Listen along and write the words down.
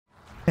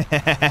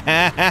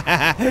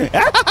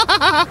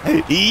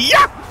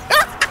Yeah!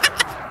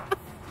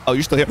 Oh,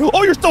 you're still here.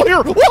 Oh, you're still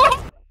here.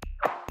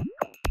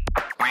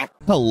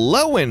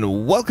 Hello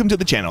and welcome to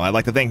the channel. I'd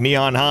like to thank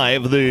Neon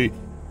Hive, the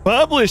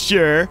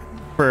publisher,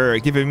 for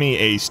giving me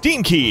a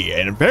Steam key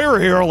and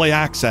very early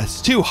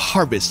access to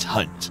Harvest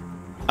Hunt.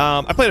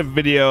 I played a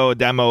video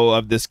demo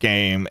of this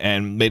game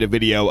and made a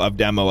video of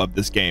demo of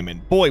this game,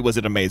 and boy, was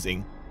it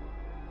amazing.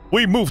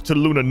 We moved to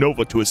Luna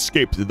Nova to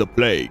escape the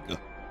plague,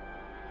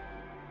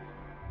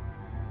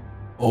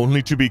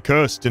 only to be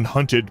cursed and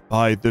hunted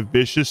by the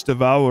vicious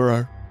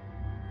devourer.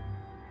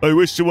 I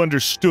wish to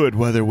understood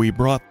whether we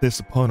brought this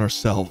upon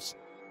ourselves,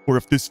 or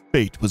if this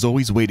fate was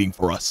always waiting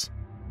for us.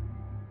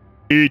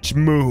 Each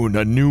moon,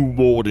 a new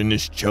warden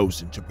is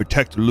chosen to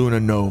protect Luna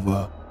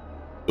Nova.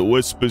 The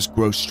whispers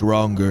grow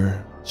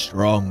stronger,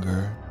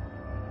 stronger.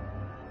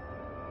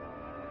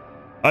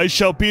 I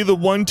shall be the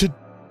one to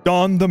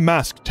don the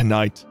mask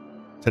tonight.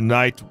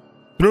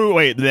 Through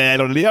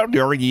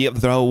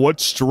what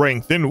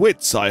strength and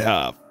wits I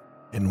have,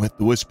 and with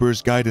the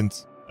whisperer's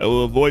guidance, I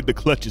will avoid the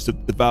clutches of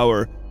the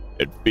devourer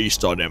and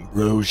feast on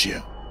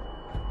ambrosia.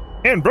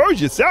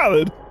 Ambrosia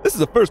salad? This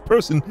is a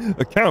first-person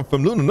account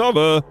from Luna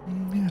Nova.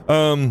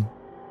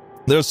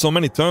 There's so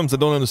many terms I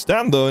don't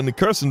understand though, and the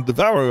curse and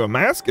devourer, a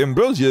mask,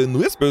 ambrosia, and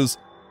whispers.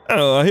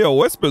 I hear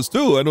whispers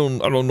too. I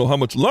don't know how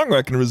much longer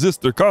I can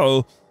resist their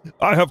call.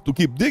 I have to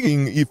keep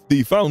digging if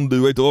they found the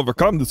way to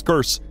overcome this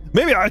curse.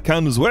 Maybe I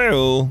can as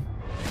well.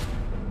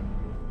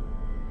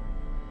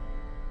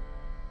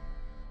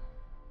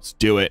 Let's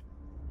do it.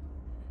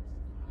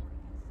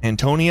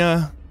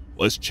 Antonia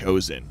was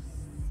chosen.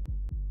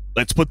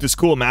 Let's put this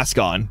cool mask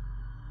on.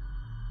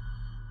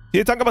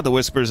 You talk about the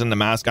whispers in the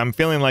mask. I'm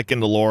feeling like in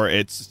the lore,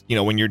 it's, you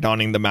know, when you're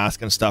donning the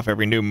mask and stuff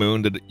every new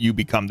moon, that you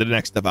become the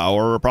next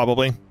devourer,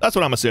 probably. That's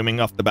what I'm assuming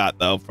off the bat,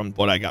 though, from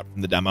what I got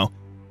from the demo.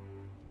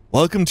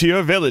 Welcome to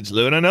your village,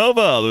 Luna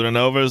Nova. Luna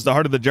Nova is the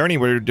heart of the journey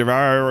where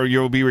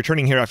you'll be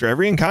returning here after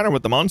every encounter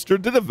with the monster,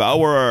 the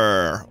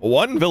devourer.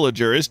 One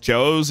villager is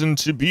chosen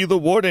to be the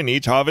warden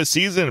each harvest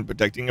season,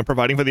 protecting and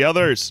providing for the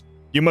others.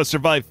 You must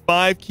survive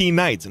 5 key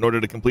nights in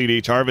order to complete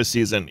each harvest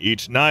season.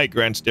 Each night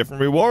grants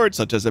different rewards,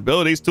 such as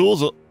abilities,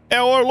 tools, or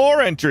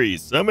lore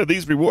entries. Some of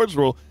these rewards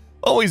will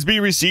always be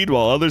received,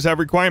 while others have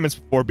requirements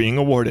before being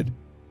awarded.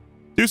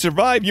 To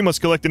survive, you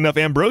must collect enough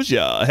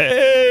ambrosia.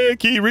 Hey,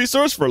 key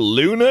resource for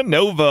Luna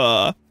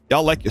Nova.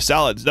 Y'all like your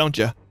salads, don't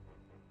you?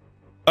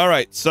 All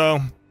right, so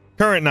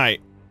current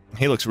night.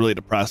 He looks really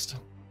depressed.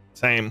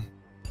 Same.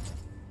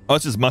 Oh,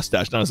 it's his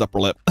mustache, not his upper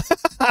lip.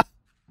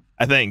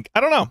 I think.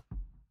 I don't know.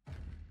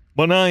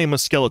 When I am a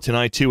skeleton,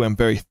 I too am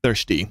very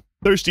thirsty.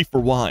 Thirsty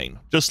for wine,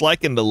 just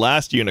like in the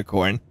last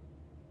unicorn.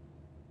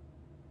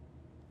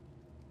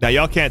 Now,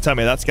 y'all can't tell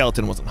me that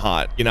skeleton wasn't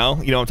hot, you know?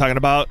 You know what I'm talking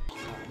about?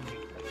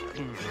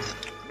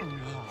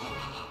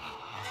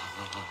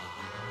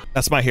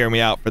 That's my hear me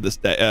out for this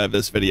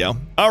this video.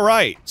 All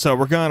right, so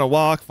we're gonna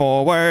walk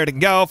forward and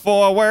go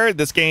forward.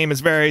 This game is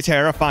very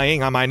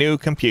terrifying on my new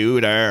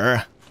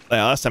computer.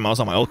 Yeah, last time I was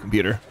on my old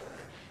computer.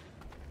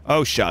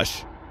 Oh,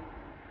 shush.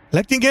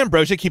 Collecting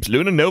ambrosia keeps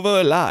Luna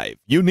Nova alive.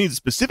 You need a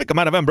specific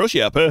amount of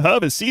ambrosia per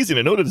harvest season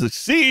in order to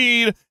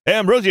succeed.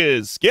 Ambrosia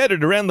is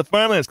scattered around the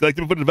farmlands.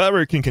 Collected before the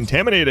devourer can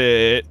contaminate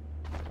it.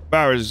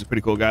 Devourer is a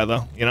pretty cool guy,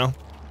 though, you know?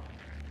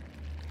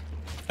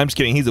 I'm just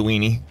kidding. He's a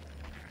weenie.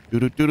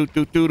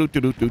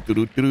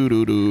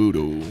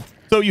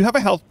 So you have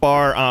a health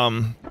bar.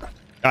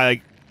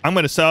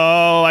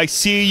 I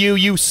see you,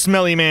 you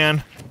smelly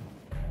man.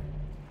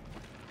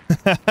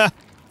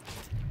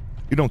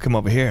 You don't come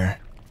over here.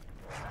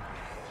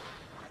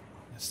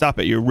 Stop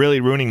it. You're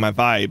really ruining my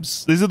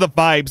vibes. These are the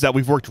vibes that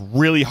we've worked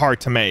really hard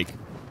to make.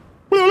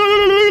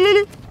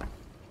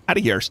 Out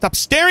of here. Stop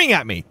staring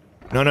at me.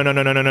 No.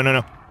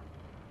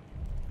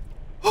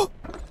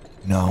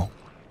 No.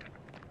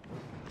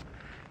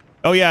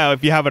 Oh, yeah.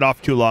 If you have it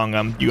off too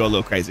long, you go a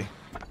little crazy.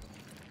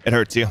 It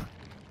hurts you.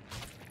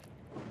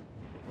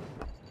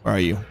 Where are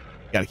you?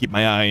 Gotta keep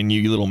my eye on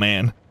you, you little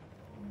man.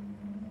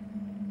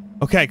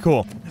 Okay,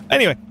 cool.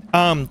 Anyway,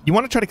 you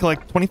want to try to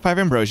collect 25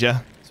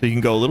 ambrosia so you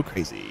can go a little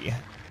crazy.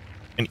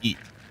 And eat.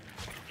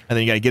 And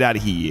then you gotta get out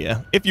of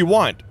here if you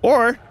want.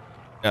 Or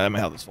my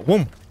health is full.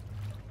 Boom.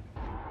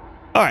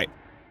 Alright.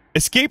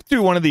 Escape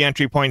through one of the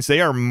entry points. They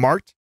are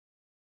marked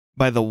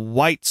by the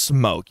white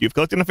smoke. You've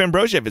collected enough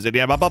ambrosia. Visit.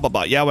 Yeah, blah blah blah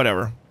blah. Yeah,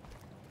 whatever.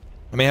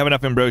 I may have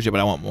enough ambrosia,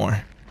 but I want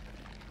more.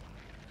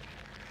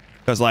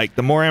 Because like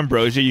the more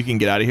ambrosia you can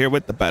get out of here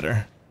with, the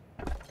better.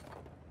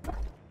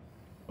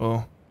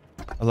 Oh.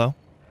 Hello?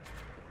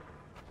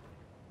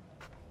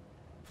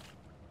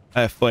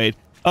 I have Flayed.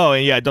 Oh,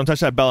 and yeah, don't touch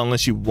that bell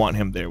unless you want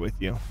him there with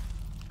you.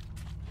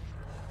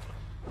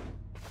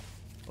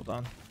 Hold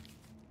on.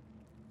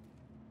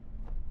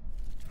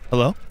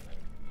 Hello?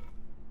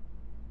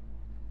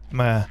 I'm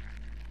gonna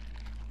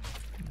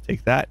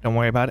take that. Don't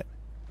worry about it.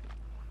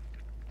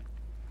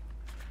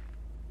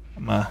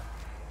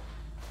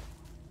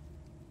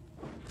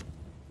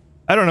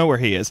 I don't know where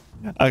he is.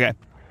 Okay. I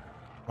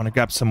want to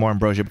grab some more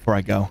ambrosia before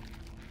I go.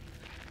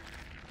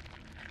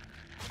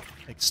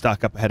 Take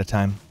stock up ahead of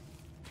time.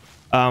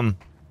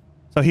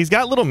 So he's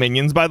got little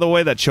minions, by the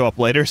way, that show up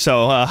later.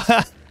 So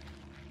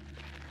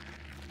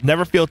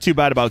never feel too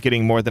bad about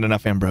getting more than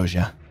enough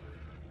ambrosia.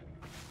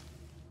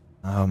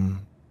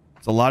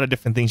 There's a lot of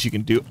different things you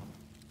can do.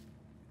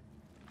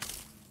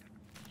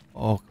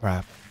 Oh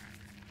crap!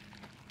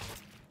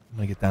 I'm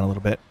gonna get down a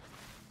little bit.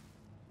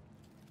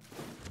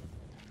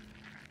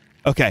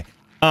 Okay.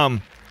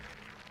 No,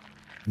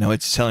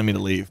 it's telling me to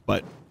leave,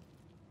 but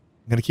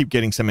I'm gonna keep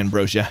getting some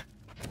ambrosia.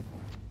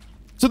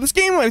 So this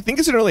game, I think,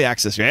 is in early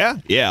access, yeah?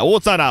 Yeah, well,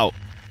 it's not out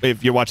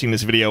if you're watching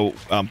this video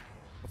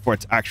before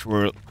its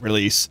actual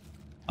release.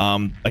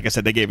 Like I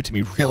said, they gave it to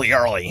me really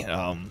early.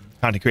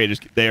 Content creators,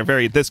 they are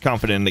very this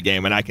confident in the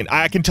game, and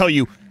I can tell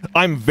you,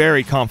 I'm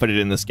very confident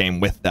in this game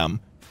with them.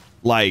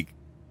 Like,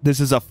 this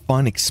is a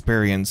fun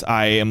experience.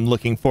 I am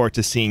looking forward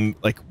to seeing,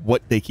 like,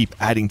 what they keep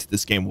adding to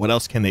this game. What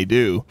else can they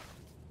do?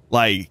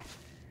 Like,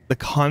 the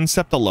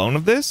concept alone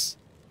of this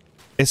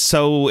is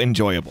so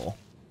enjoyable.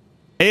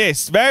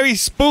 It's very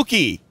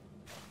spooky.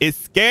 It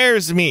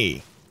scares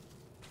me.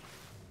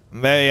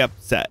 I'm very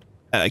upset.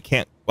 I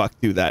can't walk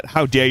through that.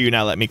 How dare you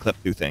not let me clip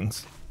through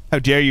things? How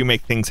dare you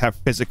make things have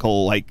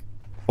physical, like,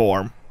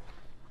 form?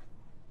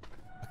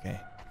 Okay.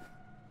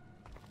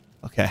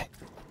 Okay.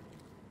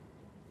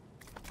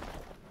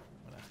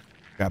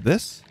 Grab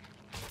this.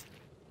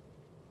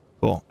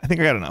 Cool. I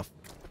think I got enough.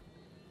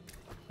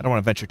 I don't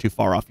want to venture too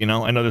far off, you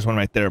know? I know there's one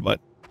right there, but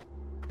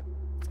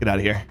let's get out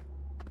of here.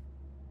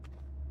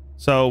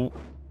 So,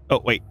 oh,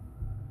 wait.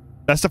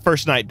 That's the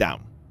first night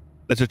down.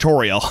 The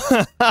tutorial.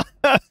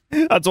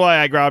 That's why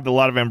I grabbed a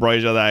lot of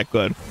ambrosia that I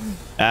could.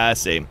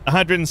 See.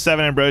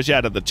 107 ambrosia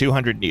out of the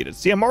 200 needed.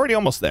 See, I'm already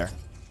almost there.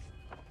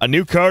 A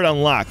new card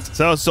unlocked.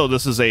 So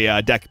this is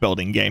a deck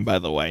building game, by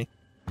the way.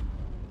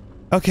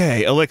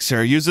 Okay,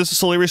 elixir. Use this to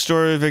slowly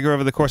restore vigor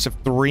over the course of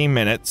 3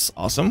 minutes.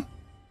 Awesome.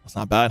 That's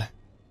not bad.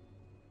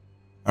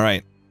 All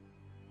right.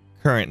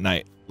 Current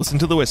night. Listen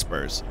to the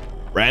whispers.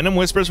 Random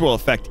whispers will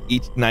affect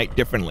each night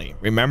differently.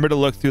 Remember to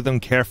look through them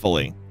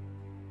carefully.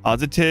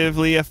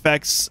 Positively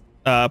affects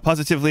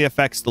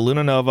the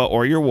Luna Nova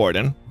or your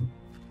warden.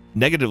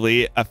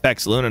 Negatively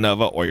affects Luna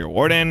Nova or your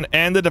warden,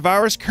 and the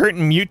Devourer's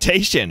Curtain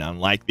mutation.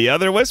 Unlike the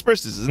other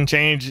whispers, this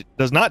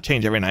does not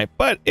change every night,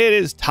 but it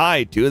is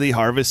tied to the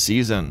harvest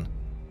season.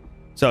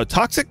 So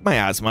toxic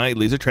miasma, it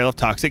leaves a trail of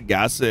toxic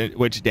gas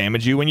which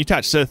damage you when you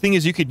touch. So the thing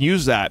is, you could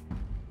use that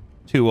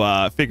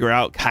to figure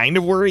out kind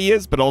of where he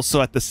is, but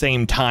also at the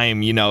same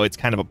time, you know, it's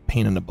kind of a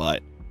pain in the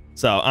butt.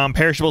 So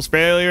Perishable's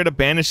failure to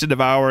banish the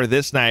Devourer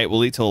this night will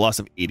lead to a loss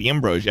of 80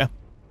 ambrosia,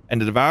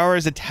 and the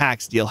Devourer's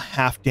attacks deal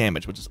half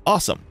damage, which is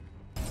awesome.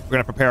 We're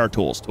going to prepare our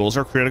tools. Tools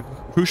are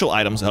crucial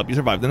items to help you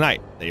survive the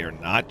night. They are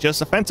not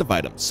just offensive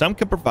items. Some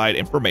can provide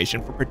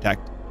information for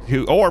protect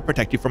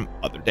you from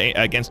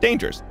against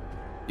dangers.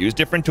 Use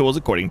different tools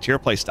according to your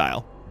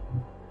playstyle.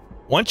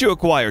 Once you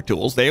acquire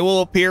tools, they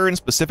will appear in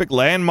specific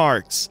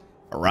landmarks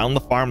around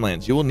the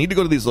farmlands. You will need to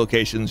go to these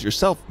locations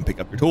yourself and pick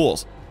up your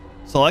tools.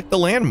 Select the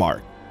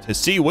landmark to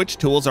see which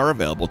tools are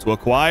available to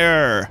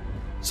acquire.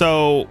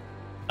 So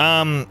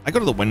I go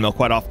to the windmill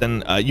quite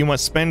often. You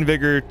must spend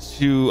vigor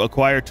to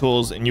acquire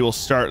tools, and you will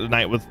start the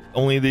night with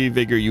only the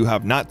vigor you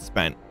have not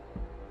spent.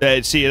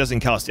 See, it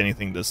doesn't cost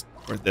anything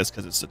for this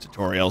because it's a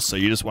tutorial, so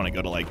you just want to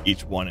go to like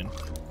each one and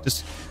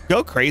just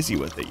go crazy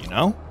with it, you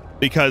know?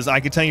 Because I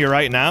can tell you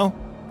right now,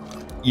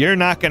 you're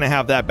not going to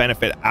have that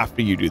benefit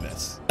after you do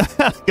this.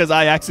 Because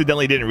I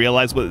accidentally didn't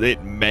realize what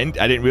it meant.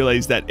 I didn't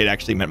realize that it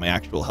actually meant my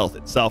actual health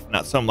itself,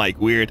 not some like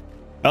weird,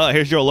 oh,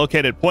 here's your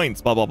located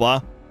points, blah, blah,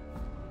 blah.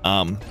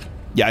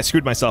 Yeah, I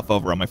screwed myself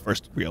over on my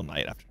first real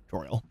night after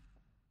tutorial.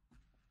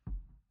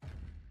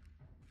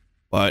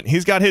 But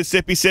he's got his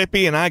sippy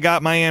sippy, and I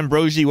got my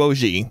ambrosia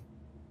woji.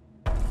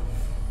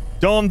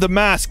 Don the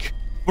mask,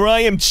 for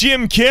I am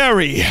Jim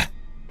Carrey.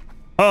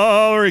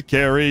 Oh,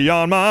 carry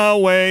on my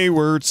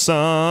wayward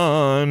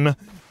son.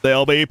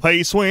 There'll be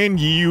peace when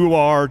you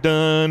are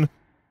done.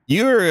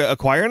 You're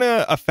acquiring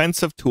an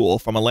offensive tool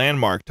from a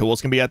landmark.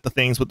 Tools can be at the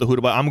things with the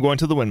hoodoo. I'm going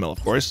to the windmill,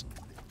 of course.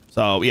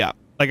 So, yeah,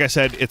 like I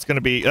said, it's going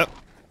to be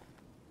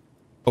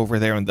over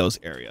there in those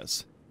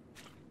areas.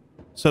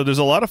 So there's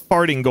a lot of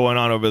farting going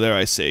on over there,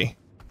 I see.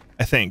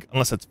 I think,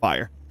 unless it's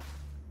fire.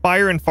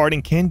 Fire and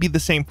farting can be the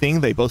same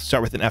thing. They both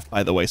start with an F,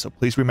 by the way, so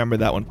please remember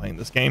that when playing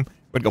this game.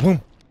 We're going to go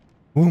boom,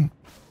 boom.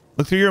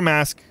 Look through your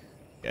mask.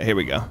 Yeah, here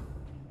we go.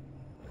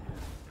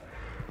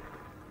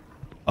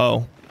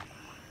 Oh.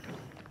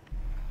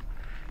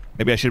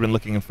 Maybe I should have been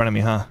looking in front of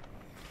me, huh?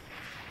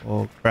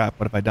 Oh, crap.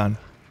 What have I done?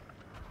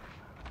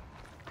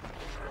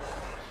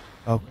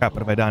 Oh, crap. What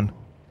have I done?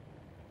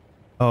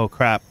 Oh,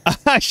 crap.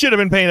 I should have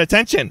been paying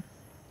attention.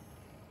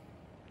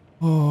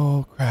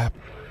 Oh, crap.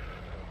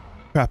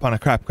 Crap on a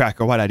crap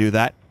cracker. Why'd I do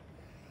that?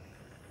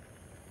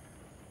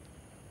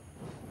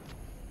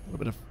 A little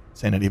bit of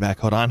sanity back.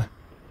 Hold on.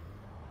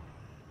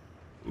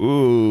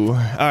 Ooh. All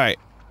right.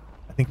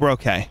 I think we're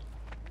okay.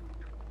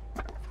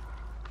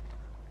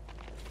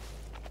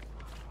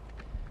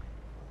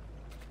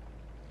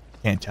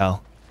 Can't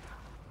tell.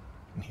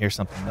 I can hear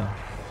something, though.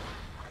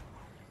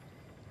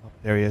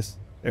 There he is.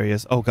 There he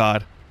is. Oh,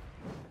 God.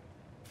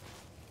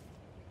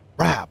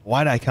 Crap.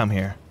 Why'd I come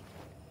here?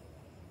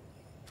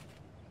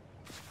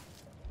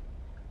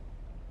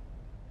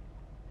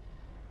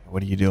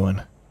 What are you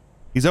doing?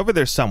 He's over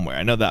there somewhere.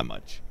 I know that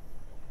much.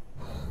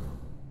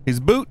 He's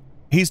boot.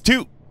 He's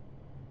toot.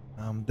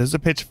 There's a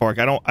pitchfork.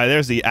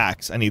 There's the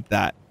axe. I need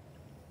that.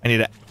 I need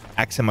to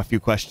ask him a few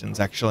questions,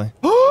 actually.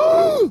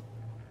 Oh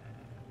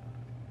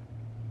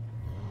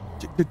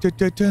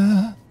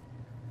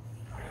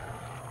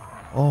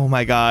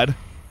my God.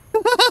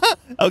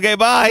 Okay,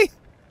 bye.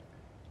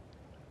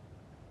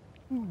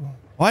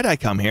 Why'd I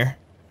come here?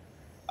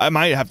 I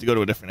might have to go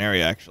to a different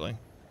area, actually.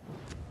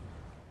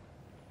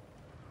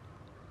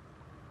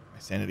 My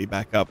sanity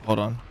back up. Hold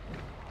on.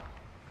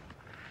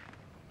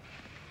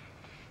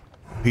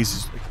 He's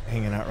just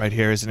hanging out right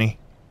here, isn't he? I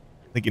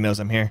think he knows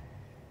I'm here.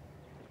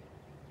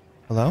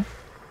 Hello?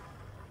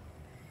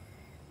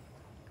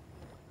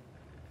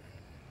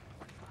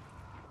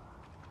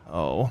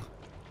 Oh.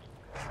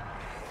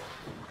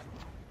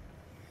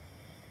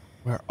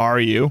 Where are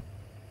you?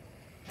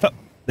 Oh,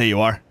 there you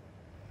are.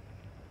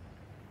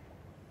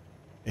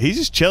 He's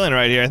just chilling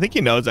right here. I think he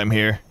knows I'm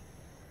here.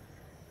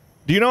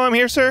 Do you know I'm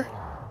here, sir?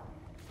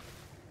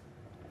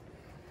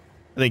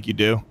 I think you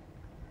do.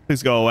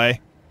 Please go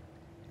away.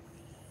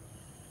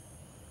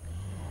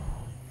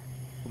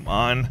 Come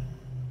on.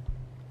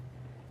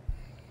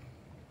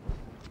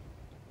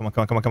 Come on,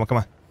 come on, come on, come on, come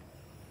on.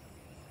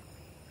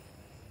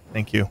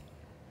 Thank you.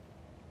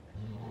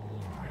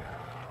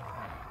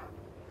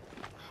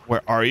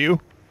 Where are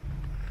you?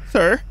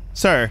 Sir?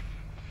 Sir?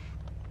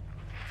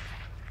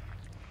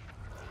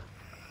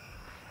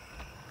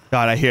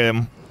 God, I hear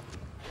him.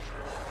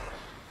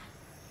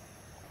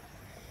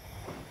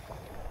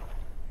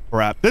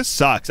 Crap. This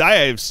sucks. I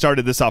have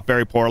started this off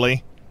very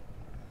poorly.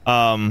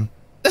 I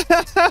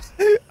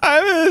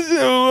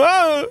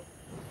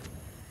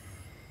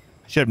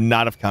should have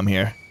not have come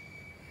here.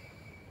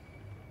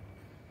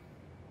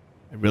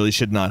 I really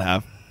should not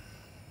have.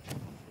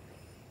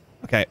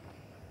 Okay.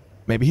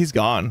 Maybe he's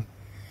gone.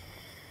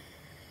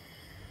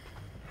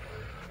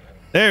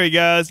 There he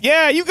goes.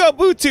 Yeah, you go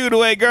boot-toot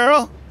away,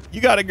 girl. You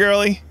got it,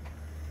 girly.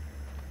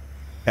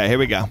 Okay, here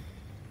we go.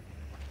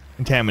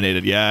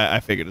 Contaminated. Yeah,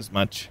 I figured as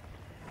much.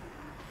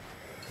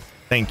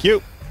 Thank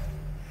you.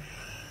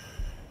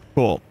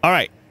 Cool. All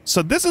right.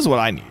 So this is what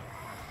I need.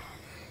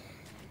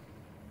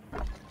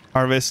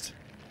 Harvest.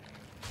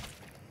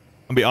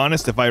 I'll be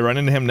honest, if I run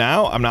into him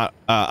now, I'm not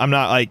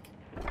like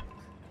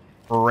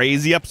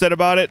crazy upset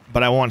about it,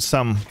 but I want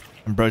some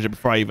ambrosia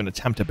before I even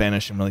attempt to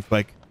banish him really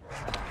quick.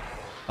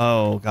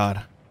 Oh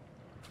God.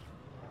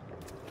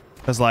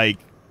 Cause like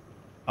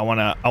I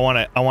want a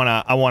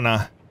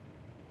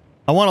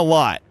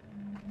lot.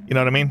 You know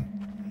what I mean?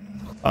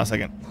 Hold on a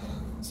second.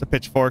 It's a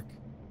pitchfork.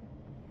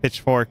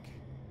 Pitchfork.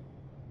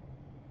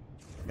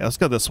 Yeah, let's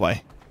go this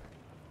way.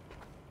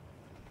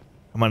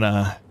 I'm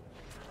gonna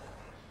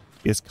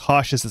be as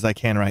cautious as I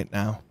can right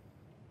now.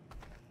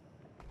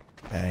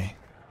 Okay.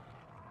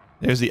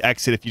 There's the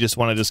exit if you just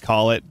want to just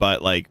call it,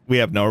 but like we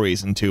have no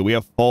reason to. We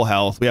have full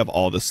health. We have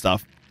all this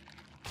stuff.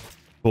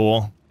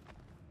 Cool.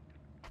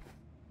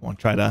 I want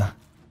to try to,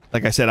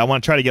 like I said, I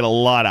want to try to get a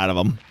lot out of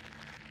them.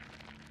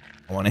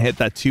 I want to hit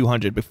that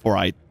 200 before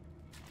I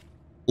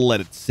let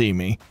it see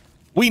me.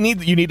 You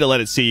need to let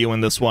it see you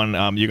in this one.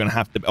 You're gonna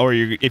have to, or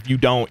if you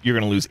don't, you're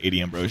gonna lose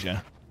 80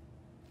 ambrosia.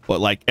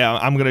 But like,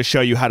 I'm gonna show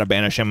you how to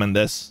banish him in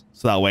this,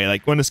 so that way,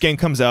 like when this game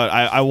comes out,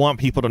 I want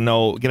people to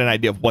know, get an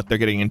idea of what they're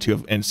getting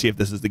into, and see if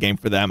this is the game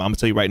for them. I'm gonna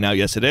tell you right now,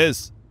 yes, it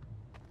is.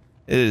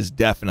 It is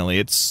definitely.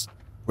 It's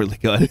really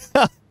good.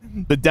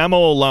 The demo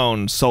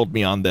alone sold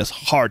me on this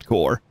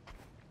hardcore.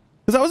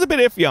 Because I was a bit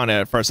iffy on it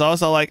at first. I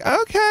was all like,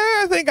 okay,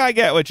 I think I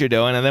get what you're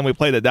doing. And then we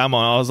played the demo,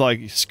 and I was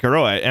like,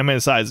 screw it. I mean,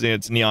 besides,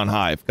 it's Neon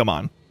Hive. Come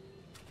on.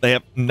 They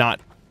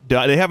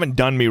haven't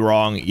done me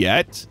wrong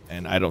yet,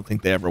 and I don't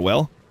think they ever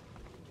will.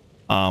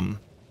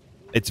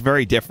 It's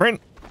very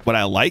different. What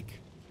I like.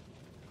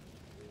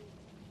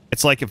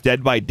 It's like if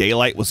Dead by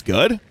Daylight was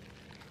good.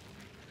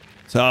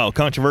 So,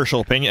 controversial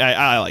opinion.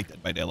 I like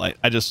Dead by Daylight.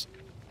 I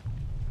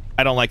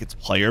don't like its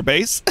player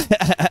base.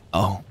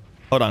 Oh,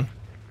 hold on.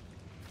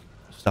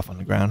 Stuff on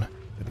the ground.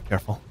 Gotta be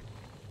careful.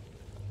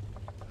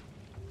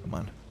 Come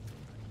on.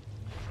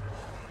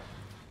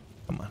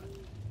 Come on.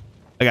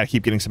 I gotta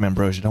keep getting some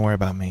ambrosia. Don't worry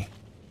about me.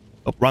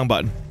 Oh, wrong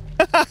button.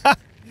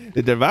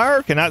 The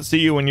Devourer cannot see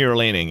you when you're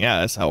leaning.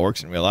 Yeah, that's how it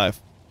works in real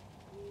life.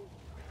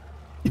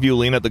 If you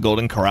lean at the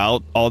Golden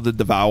Corral, all the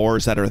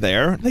Devourers that are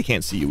there, they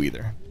can't see you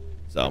either.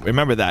 So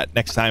remember that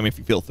next time if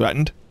you feel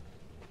threatened.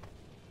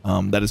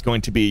 That is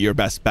going to be your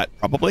best bet,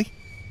 probably.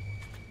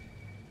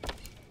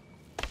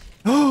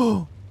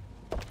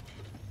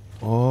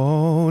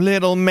 Oh,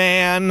 little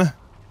man.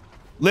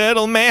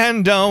 Little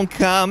man, don't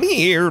come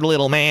here,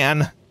 little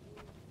man. I'm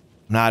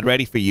not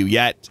ready for you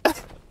yet.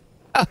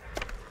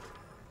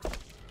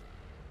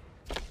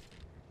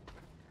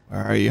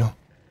 Where are you?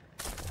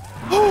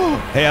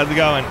 Hey, how's it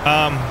going?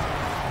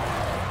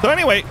 So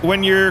anyway,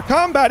 when you're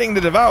combating the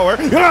Devourer...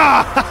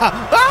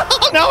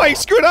 No, I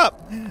screwed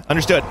up!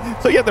 Understood.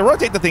 So you have to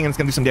rotate the thing and it's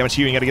going to do some damage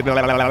to you. You got to get... Blah,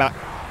 blah, blah, blah.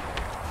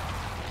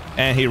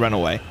 And he run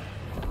away.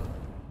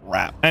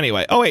 Crap.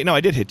 Anyway. Oh, wait. No,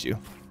 I did hit you.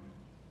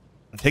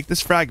 Take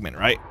this fragment,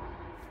 right?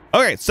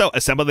 Okay, so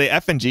assemble the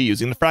FNG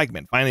using the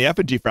fragment. Find the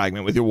FNG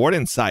fragment with your ward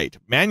in sight.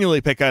 Manually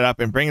pick it up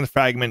and bring the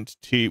fragment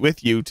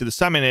with you to the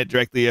summon it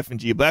directly.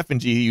 FNG, but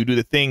FNG, you do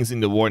the things in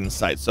the ward in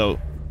sight. So,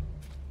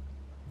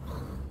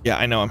 yeah,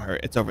 I know I'm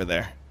hurt. It's over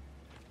there.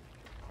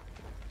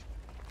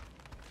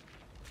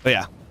 But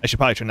yeah, I should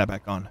probably turn that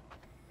back on.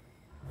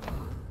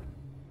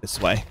 This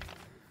way.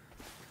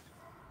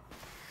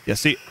 Yeah,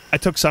 see, I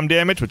took some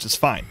damage, which is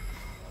fine.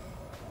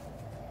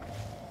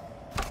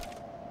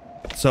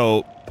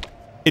 So...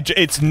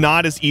 It's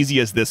not as easy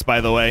as this, by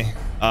the way.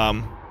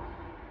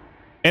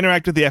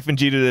 Interact with the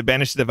FNG to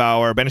banish the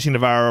Devourer. Banishing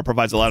Devourer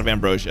provides a lot of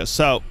ambrosia.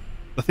 So,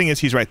 the thing is,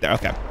 he's right there.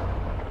 Okay.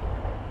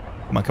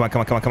 Come on, come on, come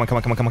on, come on, come on, come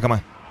on, come on, come on, come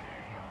on.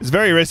 It's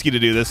very risky to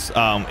do this.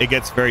 It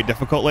gets very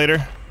difficult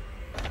later.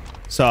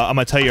 So, I'm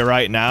going to tell you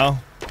right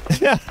now.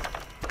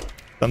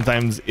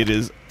 Sometimes it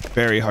is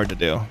very hard to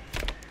do.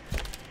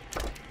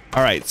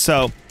 Alright,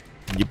 so,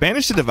 when you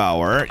banish the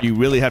Devourer, you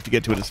really have to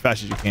get to it as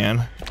fast as you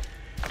can.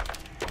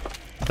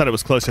 I thought it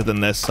was closer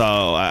than this, so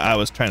I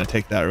was trying to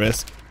take that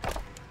risk.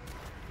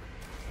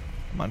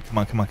 Come on, come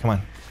on, come on, come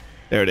on.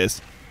 There it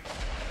is.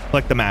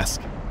 Collect the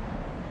mask.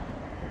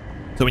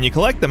 So when you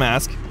collect the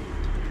mask,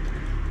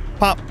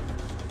 pop,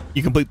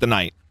 you complete the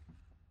night.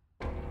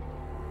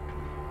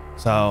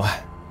 So,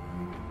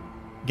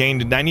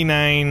 gained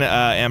 99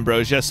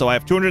 ambrosia, so I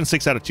have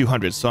 206 out of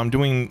 200, so I'm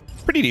doing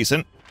pretty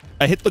decent.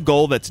 I hit the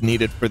goal that's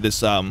needed for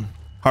this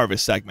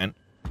harvest segment.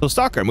 So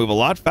Stalker, move a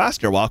lot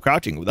faster while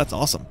crouching. Ooh, that's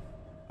awesome.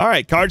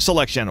 Alright, card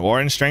selection.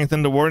 Warden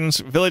strengthened. The Warden's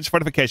village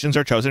fortifications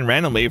are chosen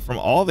randomly from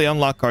all the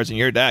unlocked cards in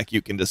your deck.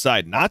 You can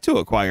decide not to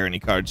acquire any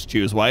cards.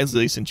 Choose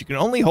wisely since you can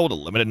only hold a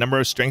limited number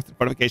of strengthened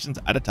fortifications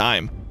at a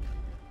time.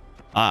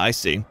 Ah, I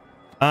see.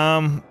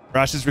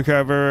 Rashes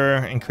recover.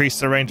 Increase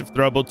the range of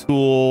throwable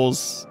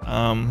tools.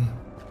 I'm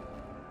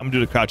gonna do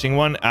the crouching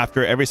one.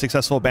 After every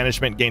successful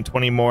banishment, gain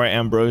 20 more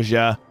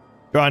ambrosia.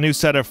 Draw a new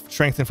set of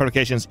strengthened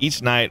fortifications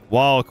each night.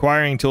 While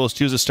acquiring tools,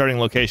 choose a starting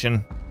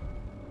location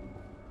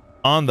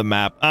on the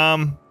map.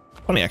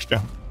 20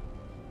 extra.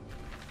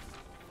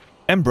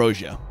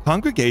 Ambrosia.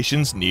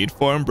 Congregation's need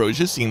for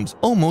ambrosia seems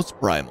almost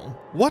primal.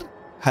 What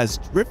has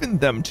driven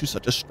them to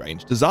such a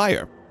strange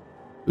desire?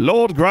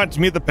 Lord, grant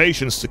me the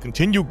patience to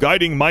continue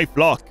guiding my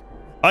flock.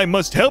 I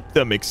must help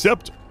them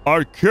accept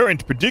our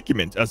current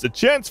predicament as a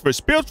chance for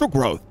spiritual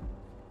growth.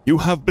 You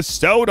have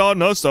bestowed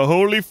on us a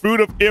holy fruit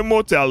of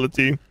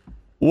immortality.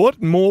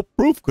 What more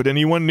proof could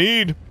anyone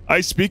need? I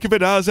speak of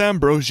it as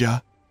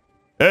ambrosia.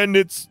 And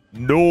its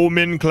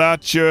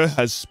nomenclature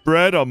has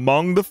spread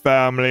among the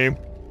family.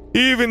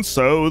 Even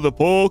so, that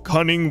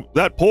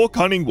poor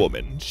cunning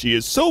woman, she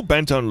is so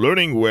bent on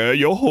learning where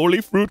your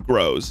holy fruit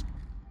grows.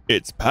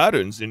 Its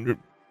patterns in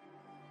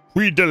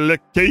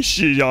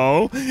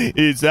predilection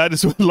is that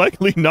it will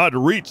likely not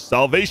reach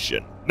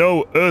salvation.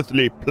 No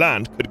earthly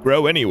plant could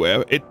grow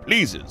anywhere it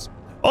pleases,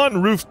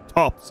 on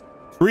rooftops,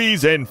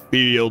 trees, and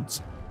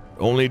fields.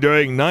 Only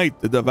during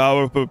night the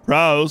devourer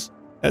prowls.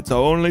 That's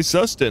our only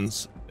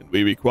sustenance.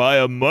 We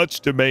require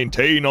much to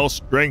maintain our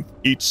strength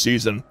each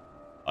season.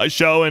 I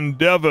shall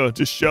endeavor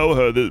to show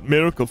her that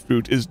miracle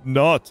fruit is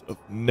not of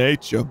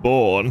nature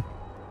born.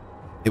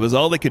 It was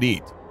all they could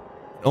eat.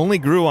 It only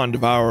grew on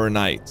devourer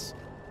nights.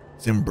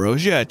 Is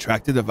ambrosia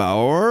attracted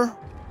devourer,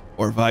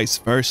 or vice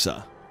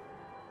versa?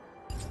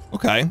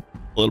 Okay, a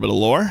little bit of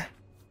lore.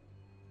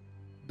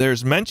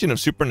 There's mention of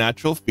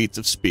supernatural feats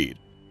of speed,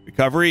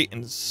 recovery,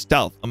 and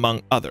stealth,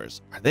 among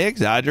others. Are they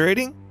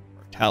exaggerating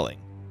or telling?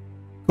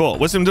 Cool.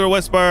 Wisdom to the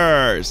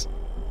whispers.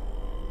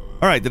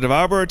 All right. The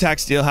devourer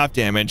attacks deal half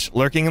damage.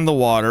 Lurking in the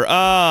water.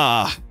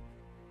 Ah.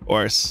 Of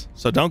course.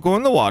 So don't go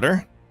in the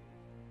water.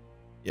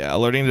 Yeah.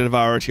 Alerting the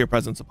devourer to your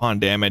presence upon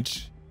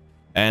damage.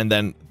 And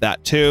then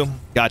that too.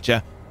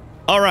 Gotcha.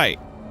 All right.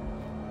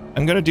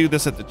 I'm going to do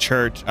this at the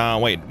church.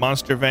 Wait.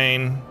 Monster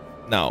vein.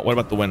 No. What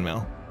about the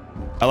windmill?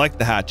 I like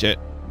the hatchet.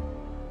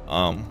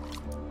 We're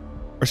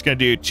just going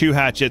to do 2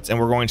 hatchets and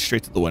we're going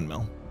straight to the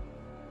windmill.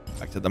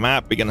 Back to the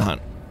map. Begin the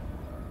hunt.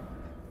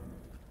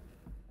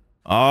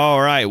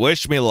 All right,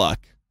 wish me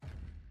luck.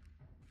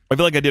 I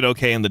feel like I did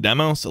okay in the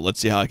demo, so let's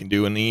see how I can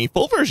do in the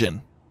full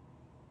version.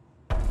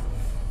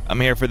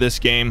 I'm here for this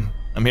game.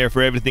 I'm here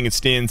for everything it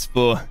stands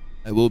for.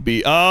 I will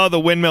be... Oh, the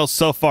windmill's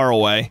so far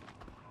away.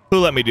 Who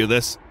let me do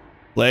this?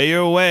 Play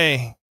your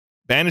way.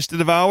 Banish the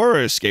devourer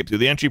or escape through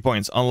the entry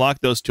points. Unlock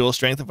those tool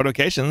strength and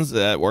fortifications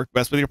that work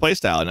best with your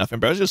playstyle. Enough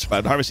ambrosia to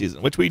survive the harvest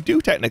season, which we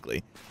do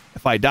technically.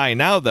 If I die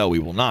now, though, we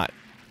will not.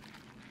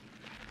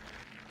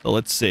 So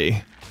let's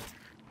see.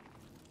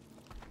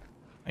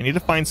 I need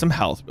to find some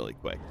health really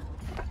quick.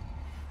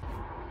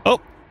 Oh,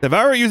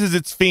 devourer uses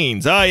its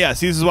fiends. Ah, yes,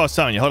 this is what I was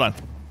telling you. Hold on.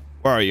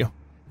 Where are you?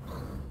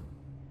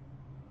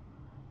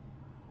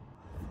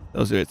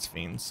 Those are its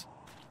fiends.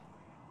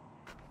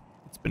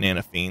 It's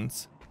banana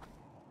fiends.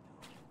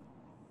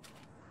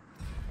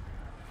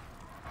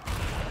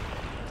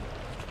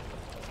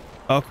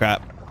 Oh,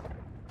 crap.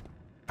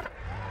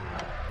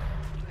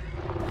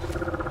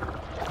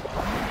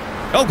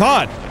 Oh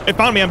God, it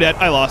found me. I'm dead.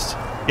 I lost.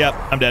 Yep,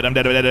 I'm dead. I'm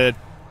dead. I'm dead. I'm dead.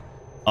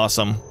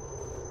 Awesome.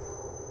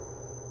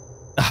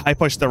 I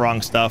pushed the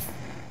wrong stuff.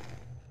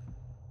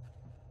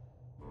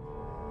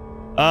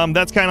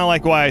 That's kind of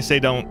like why I say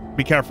don't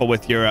be careful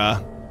with your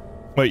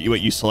what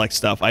you select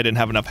stuff. I didn't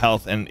have enough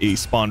health and he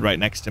spawned right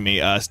next to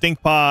me.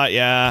 Stink pot,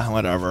 yeah,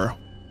 whatever.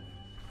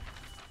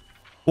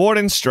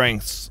 Warden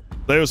strengths.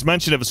 There was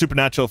mention of a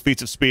supernatural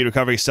feats of speed,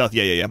 recovery, stealth.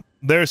 Yeah.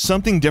 There's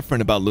something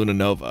different about Luna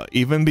Nova,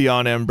 even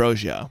beyond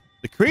Ambrosia.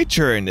 The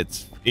creature and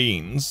its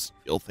fiends.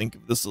 You'll think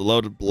of this as a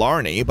load of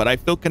blarney, but I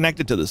feel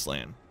connected to this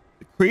land.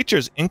 The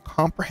creature's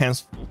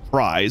incomprehensible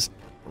cries,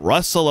 the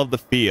rustle of the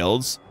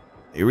fields,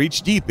 they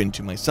reach deep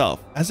into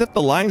myself, as if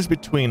the lines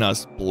between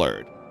us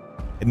blurred.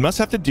 It must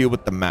have to do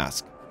with the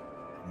mask.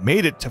 I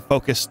made it to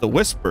focus the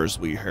whispers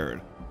we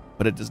heard,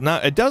 but it does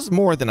not. It does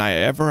more than I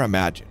ever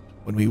imagined.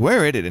 When we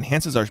wear it, it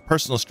enhances our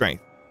personal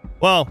strength.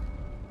 Well,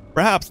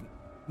 perhaps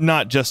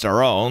not just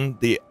our own,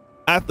 the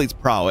athlete's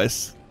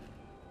prowess,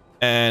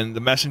 and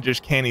the messenger's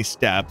canny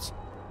steps.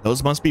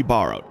 Those must be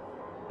borrowed.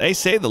 They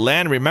say the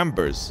land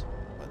remembers,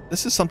 but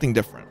this is something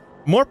different,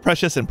 more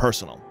precious and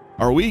personal.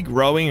 Are we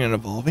growing and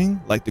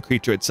evolving like the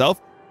creature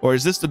itself, or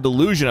is this the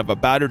delusion of a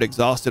battered,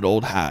 exhausted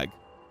old hag?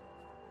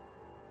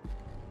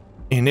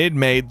 Enid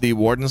made the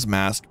warden's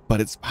mask,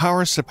 but its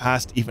power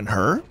surpassed even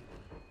her?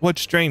 What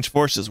strange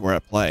forces were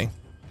at play?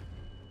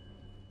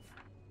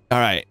 All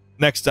right,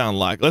 next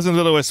unlock. Listen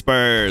to the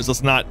whispers.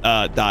 Let's not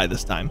die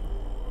this time.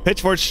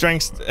 Pitchfork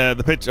strengthens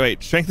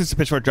the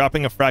pitchfork,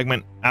 dropping a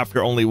fragment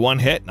after only one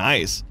hit.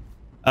 Nice.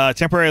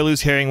 Temporarily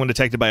lose hearing when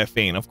detected by a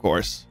fiend, of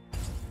course.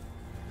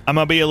 I'm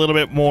gonna be a little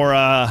bit more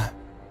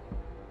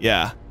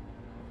yeah.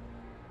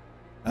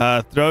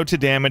 Throw to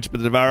damage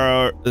but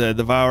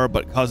devour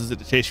but causes it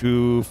to chase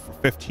you for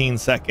 15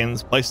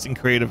 seconds. Placed in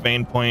create a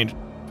vein point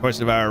towards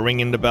the devourer.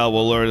 Ringing the bell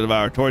will lure the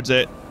devourer towards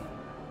it.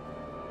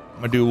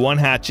 I'm gonna do one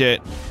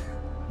hatchet,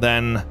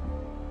 then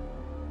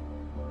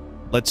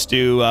let's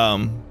do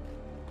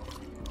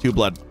 3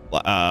 blood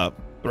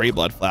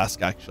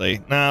flask actually.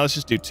 No, let's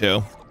just do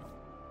 2.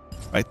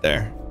 Right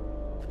there.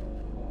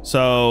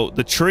 So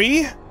the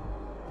tree,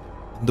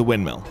 the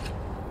windmill.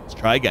 Let's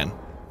try again.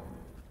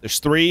 There's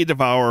 3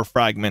 devourer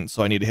fragments,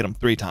 so I need to hit them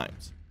 3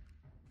 times.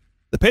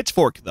 The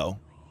pitchfork, though,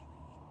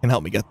 can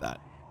help me get that.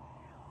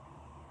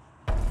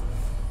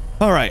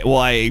 All right, well,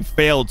 I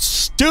failed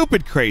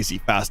stupid crazy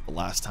fast the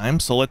last time,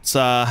 so let's,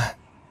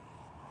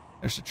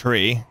 there's a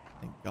tree.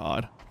 Thank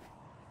God.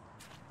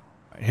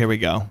 All right, here we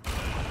go.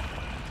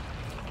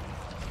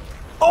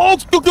 Oh,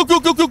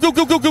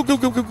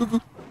 go.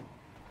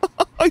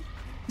 He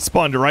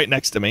spawned right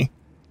next to me.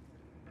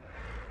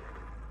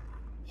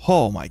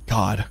 Oh, my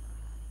God.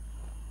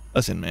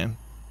 Listen, man.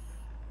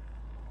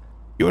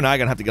 You and I are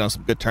going to have to get on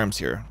some good terms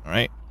here, all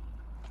right?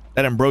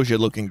 That ambrosia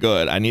looking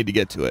good. I need to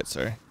get to it,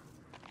 sir.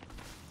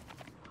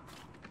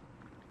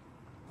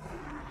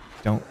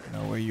 Don't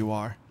know where you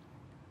are.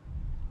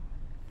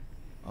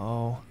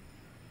 Oh.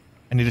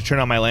 I need to turn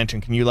on my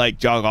lantern. Can you, like,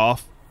 jog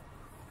off?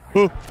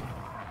 Ooh.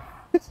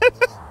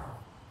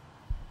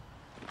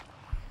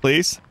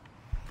 Please?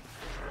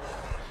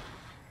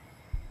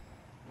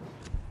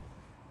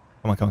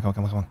 Come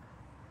on.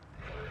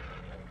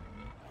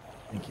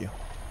 Thank you.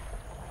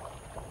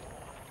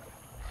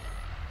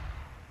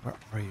 Where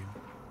are you?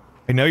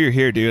 I know you're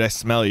here, dude. I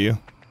smell you.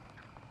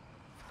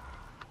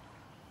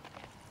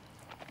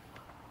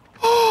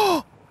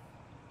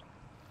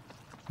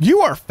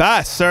 You are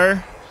fast,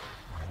 sir.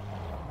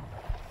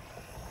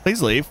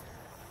 Please leave.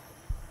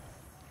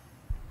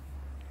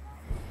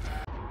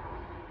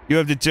 You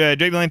have to drag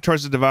the lane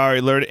towards the devourer.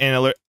 Alert and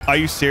alert. Are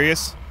you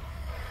serious?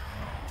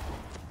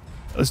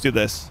 Let's do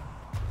this.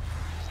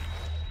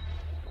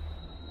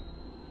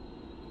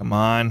 Come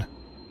on.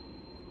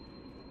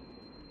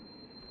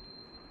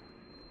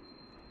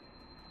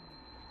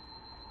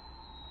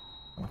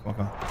 Come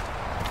on.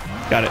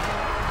 Got it.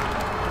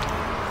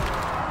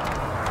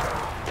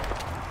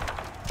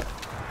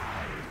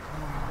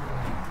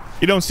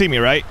 You don't see me,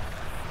 right?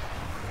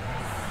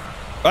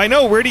 I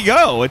know. Where'd he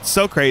go? It's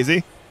so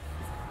crazy.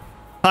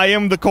 I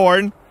am the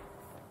corn.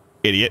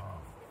 Idiot.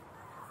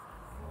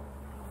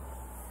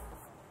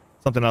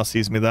 Something else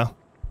sees me, though.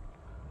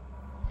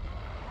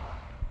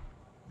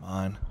 Come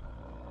on.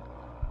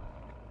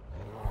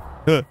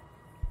 Huh.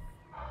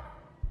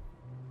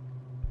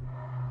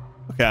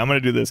 Okay, I'm gonna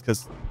do this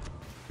because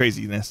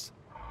craziness.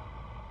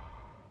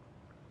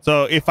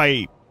 So if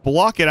I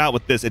block it out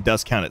with this, it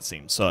does count, it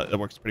seems. So it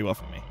works pretty well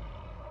for me.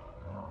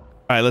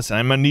 All right, listen,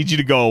 I'm gonna need you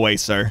to go away,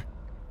 sir.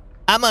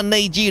 I'm gonna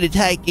need you to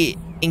take it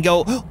and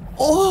go.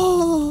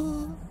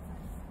 Oh,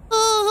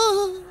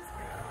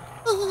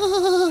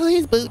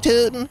 he's boot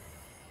tooting.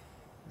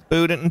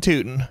 Booting and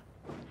tooting.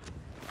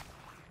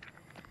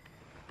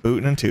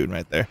 Booting and tooting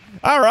right there.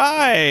 All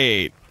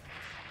right.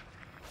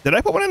 Did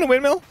I put one in the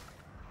windmill?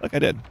 Look, I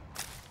did.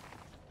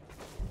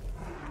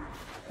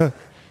 Huh.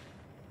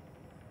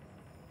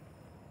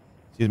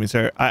 Excuse me,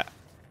 sir.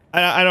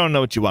 I don't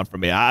know what you want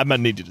from me. I'm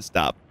gonna need you to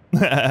stop.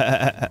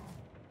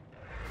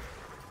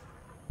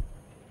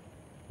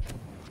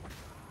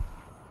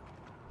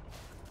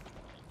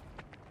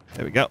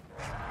 There we go.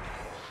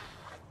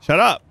 Shut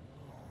up.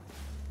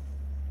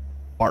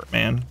 Bart,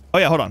 man. Oh,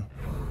 yeah, hold on.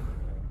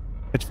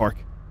 Pitchfork.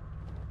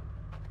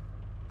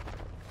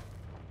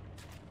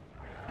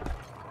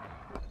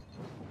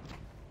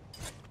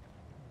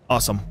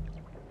 Awesome.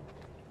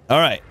 All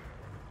right.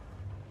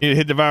 Need to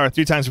hit devour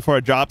 3 times before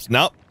it drops.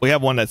 Nope. We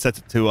have one that sets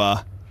it to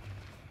the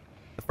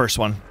first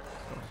one.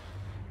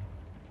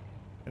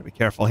 Gotta be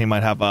careful. He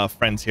might have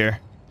friends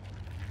here.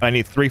 But I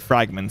need 3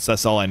 fragments.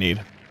 That's all I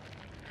need.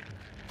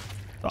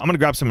 So I'm gonna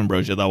grab some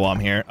ambrosia though while I'm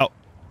here. Oh,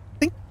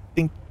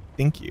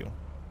 thank you.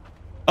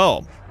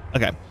 Oh,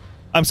 okay.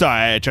 I'm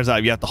sorry. It turns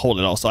out you have to hold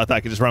it also. I thought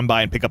I could just run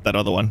by and pick up that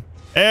other one.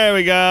 There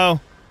we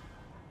go.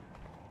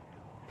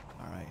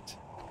 All right.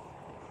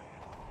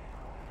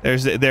 There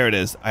it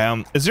is.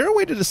 Is there a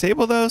way to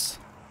disable those?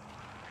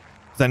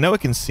 Because I know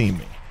it can see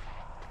me.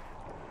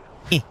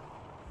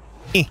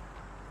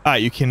 All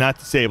right, you cannot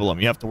disable them.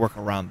 You have to work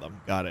around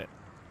them. Got it.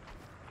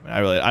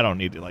 I mean, I don't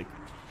need to like.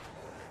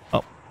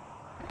 Oh,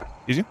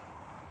 excuse you.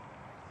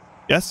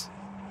 Yes.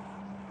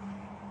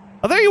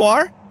 Oh, there you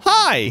are.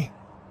 Hi.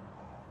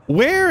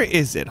 Where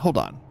is it? Hold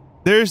on.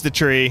 There's the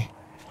tree.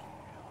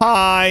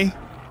 Hi.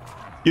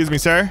 Excuse me,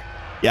 sir.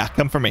 Yeah,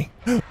 come for me.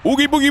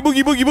 Oogie boogie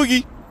boogie boogie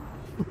boogie.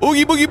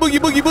 Oogie boogie boogie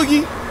boogie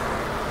boogie.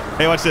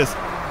 Hey, watch this.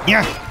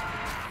 Yeah.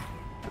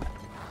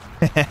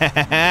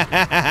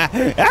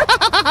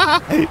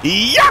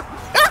 Yeah.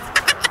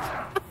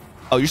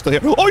 Oh, you're still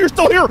here. Oh, you're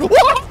still here.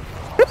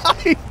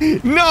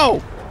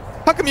 No.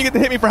 How come you get to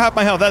hit me for half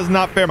my health? That is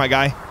not fair, my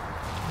guy.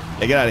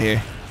 Yeah, get out of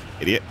here,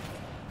 idiot.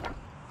 All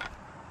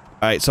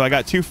right, so I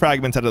got 2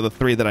 fragments out of the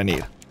 3 that I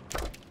need.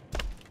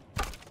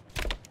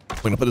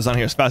 We're gonna put this on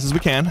here as fast as we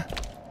can.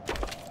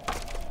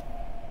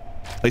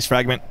 Place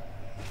fragment.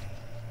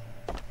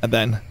 And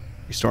then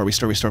restore,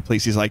 restore, restore,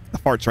 please. He's like, the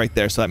fart's right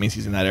there, so that means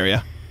he's in that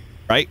area.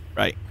 Right?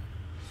 Right.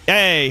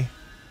 Yay!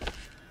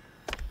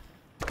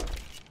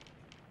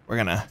 We're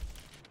gonna...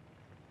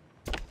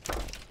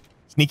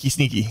 Sneaky,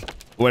 sneaky.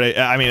 What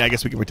I mean, I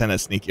guess we can pretend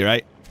that's sneaky,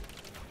 right?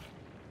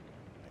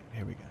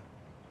 Here we go.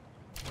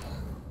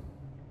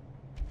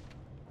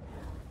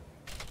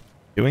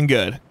 Doing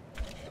good.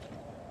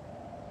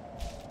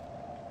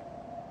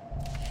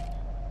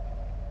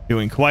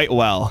 Doing quite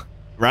well.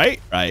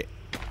 Right? Right.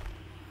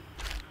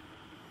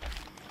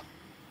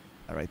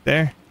 That right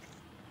there.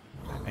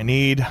 I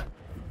need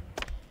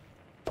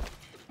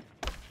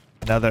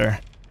another.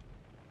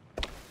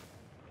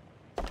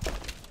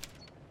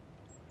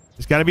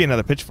 There's got to be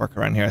another pitchfork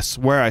around here. I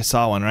swear I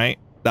saw one right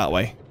that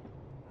way.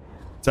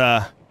 It's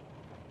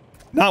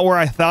not where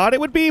I thought it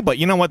would be, but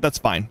you know what? That's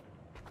fine.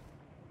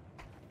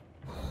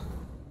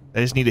 I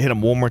just need to hit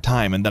him one more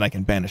time and then I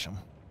can banish him.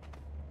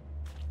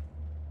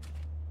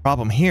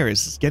 Problem here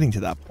is getting to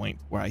that point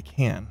where I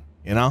can,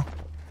 you know?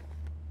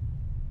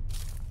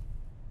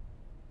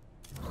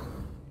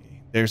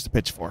 There's the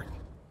pitchfork.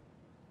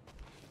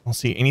 I don't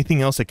see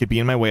anything else that could be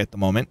in my way at the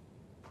moment.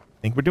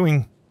 I think we're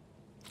doing...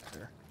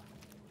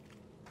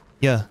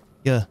 Yeah,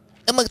 yeah.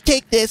 I'm gonna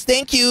take this,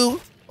 thank you.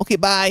 Okay,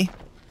 bye.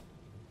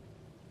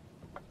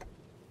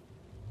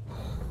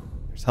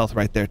 There's health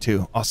right there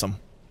too. Awesome.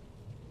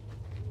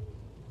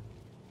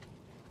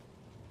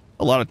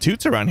 A lot of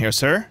toots around here,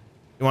 sir.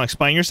 You want to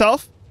explain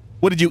yourself?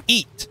 What did you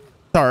eat,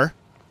 sir?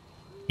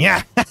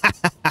 Yeah.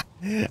 I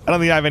don't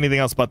think I have anything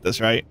else but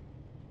this, right?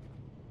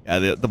 Yeah,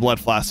 the blood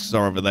flasks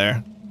are over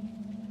there.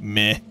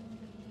 Meh.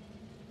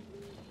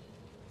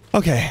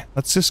 Okay,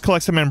 let's just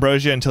collect some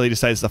ambrosia until he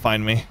decides to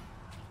find me.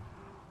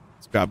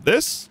 Let's grab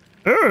this.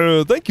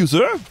 Thank you,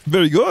 sir.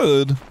 Very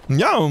good.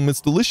 Yum,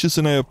 it's delicious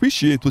and I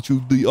appreciate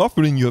the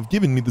offering you have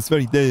given me this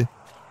very day.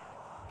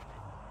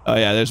 Oh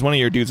yeah, there's one of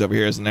your dudes over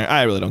here, isn't there?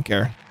 I really don't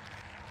care.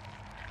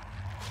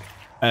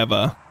 I have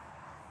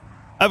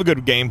a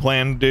good game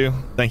plan to do.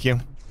 Thank you.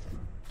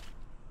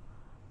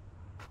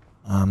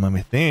 Let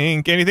me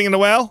think. Anything in the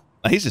well?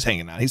 Oh, he's just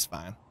hanging out. He's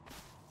fine.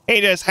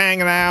 He just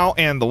hanging out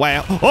in the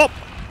well. Oh!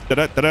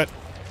 Da-da-da-da.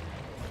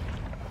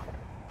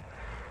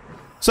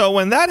 So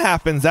when that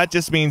happens, that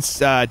just means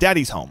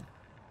Daddy's home.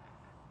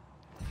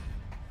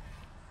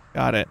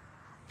 Got it.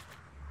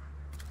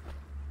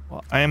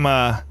 Well, I'm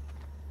gonna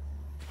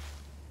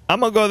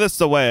go this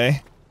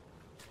way.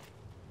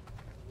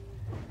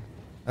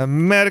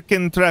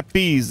 American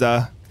trapeze.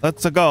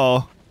 Let's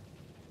go.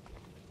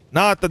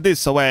 Not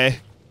this way.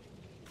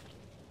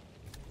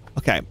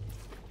 Okay.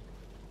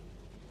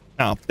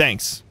 Oh,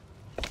 thanks.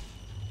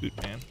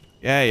 Dude, man.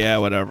 Yeah,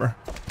 whatever.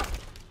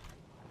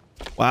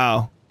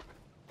 Wow.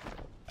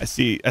 I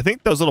see. I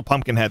think those little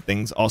pumpkin head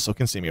things also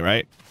can see me,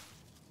 right?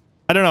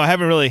 I don't know. I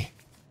haven't really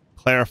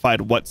clarified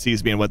what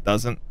sees me and what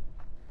doesn't.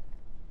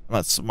 I'm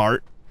not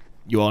smart.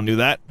 You all knew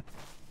that.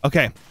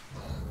 Okay.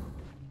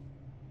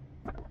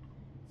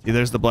 See,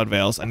 there's the blood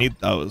veils. I need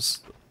those.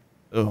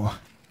 Oh.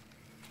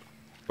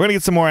 We're gonna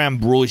get some more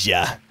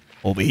ambrosia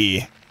over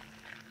here.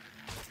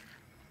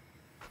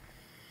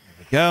 There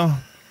we go.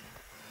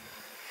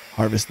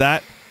 Harvest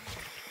that.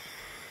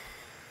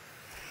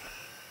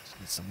 Just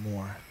need some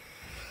more.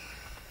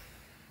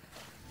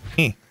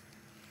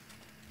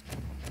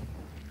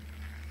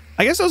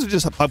 I guess those are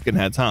just pumpkin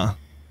heads, huh?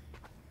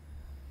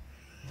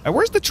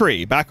 Where's the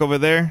tree? Back over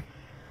there?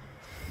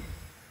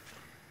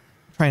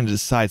 I'm trying to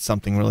decide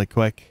something really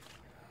quick.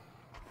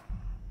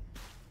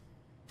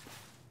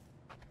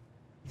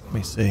 Let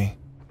me see.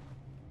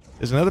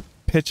 There's another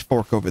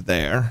pitchfork over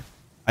there.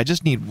 I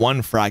just need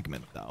one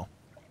fragment, though.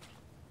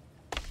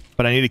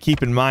 But I need to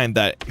keep in mind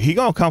that he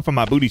gonna come from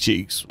my booty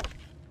cheeks.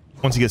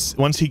 Once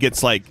he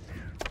gets like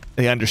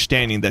the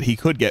understanding that he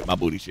could get my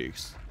booty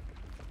cheeks.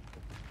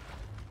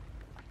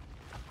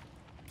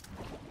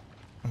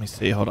 Let me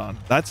see. Hold on.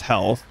 That's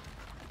health.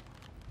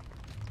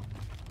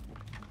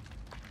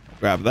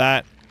 Grab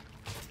that.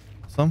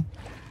 Some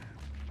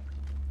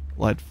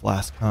blood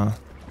flask, huh?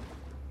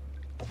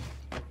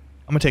 I'm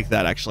gonna take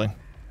that actually.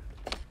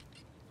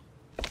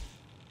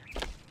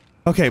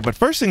 Okay, but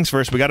first things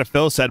first, we gotta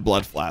fill said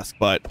blood flask,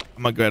 but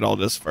I'm gonna get all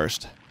this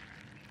first.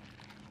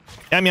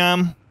 Yum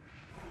yum.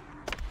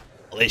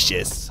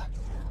 Delicious.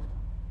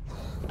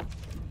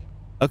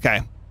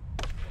 Okay.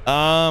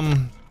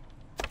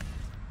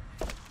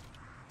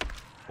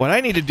 What I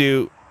need to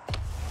do...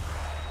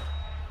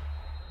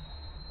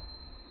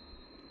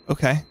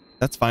 Okay,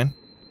 that's fine.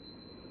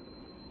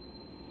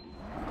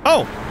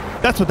 Oh!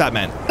 That's what that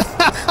meant.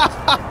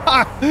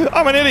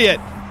 I'm an idiot!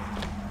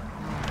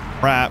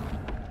 Crap.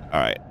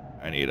 Alright.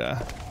 I need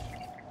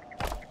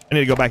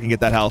to go back and get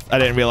that health. I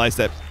didn't realize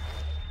that...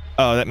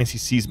 Oh, that means he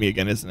sees me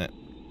again, isn't it?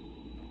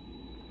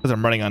 Because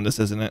I'm running on this,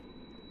 isn't it?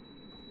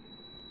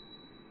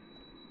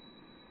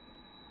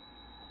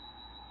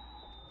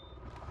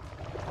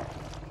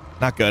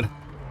 Not good. I'm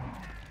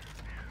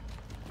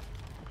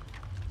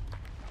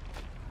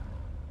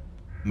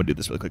gonna do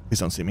this really quick. Please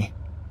don't see me.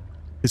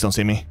 Please don't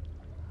see me.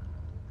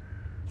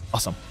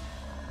 Awesome.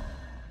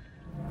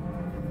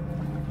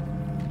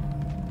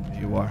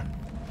 There you are.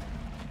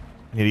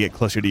 I need to get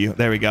closer to you.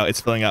 There we go. It's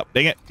filling up.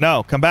 Dang it.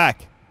 No, come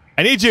back.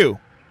 I need you.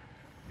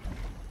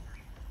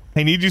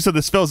 I need you so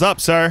this fills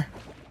up, sir.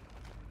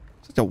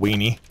 Such a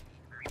weenie.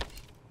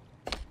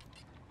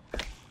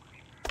 Let's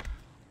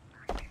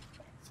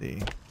see.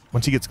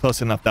 Once he gets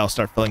close enough, that'll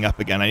start filling up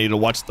again. I need to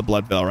watch the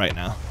blood veil right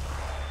now.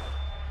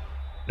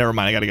 Never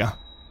mind. I gotta go.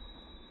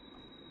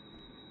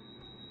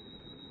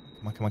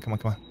 Come on, come on, come on,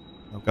 come on.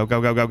 Go, go,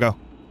 go, go, go.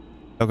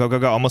 Go, go, go,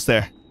 go. Almost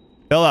there.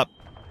 Fill up.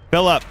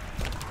 Fill up.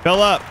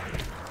 Fill up.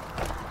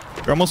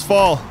 You're almost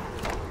full.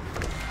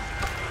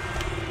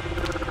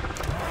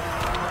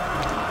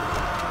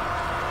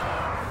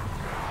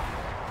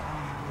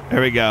 There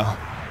we go.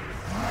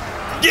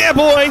 Yeah,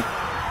 boy!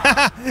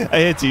 I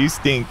hit you. You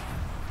stink.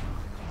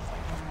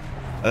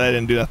 That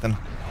didn't do nothing.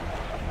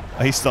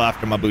 Oh, he's still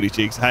after my booty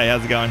cheeks. Hi,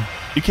 how's it going?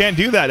 You can't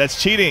do that.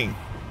 That's cheating.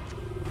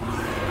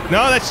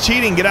 No, that's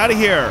cheating. Get out of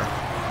here.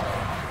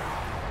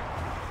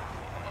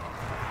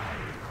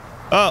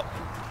 Oh.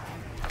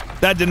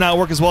 That did not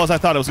work as well as I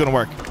thought it was going to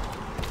work.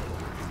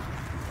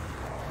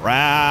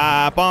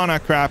 Rap on a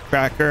crap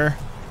cracker.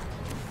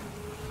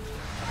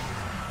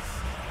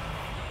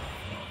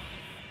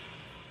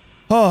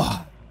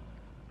 Oh.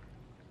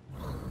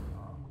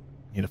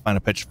 Need to find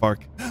a pitchfork.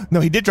 No,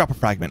 he did drop a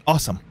fragment.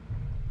 Awesome.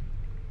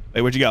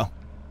 Wait, where'd you go?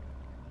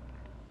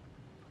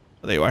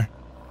 Oh, there you are.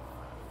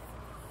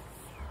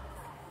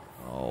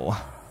 Oh.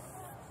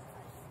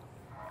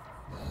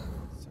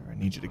 Sir, I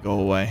need you to go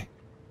away.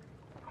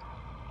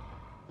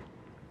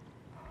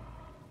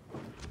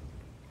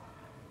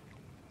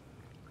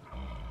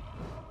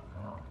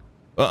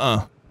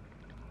 Uh-uh.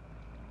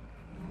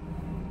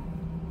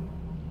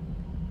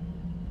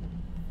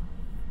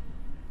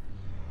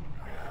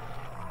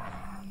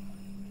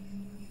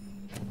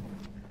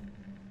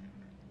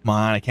 Come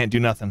on, I can't do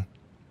nothing.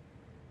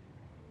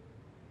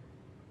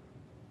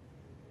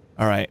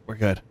 All right, we're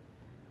good.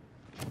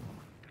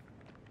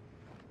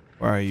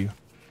 Where are you?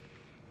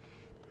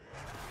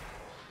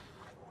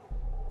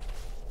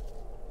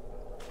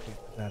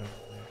 Put that over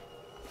there.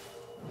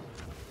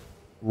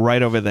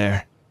 Right over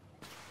there.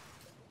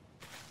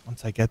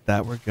 Once I get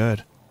that, we're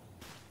good.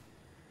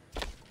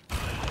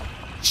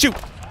 Shoot!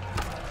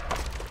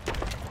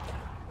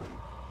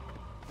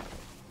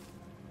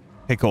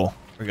 Okay, cool.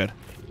 We're good.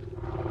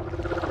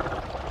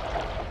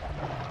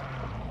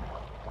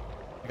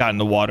 I got in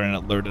the water and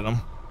it alerted him.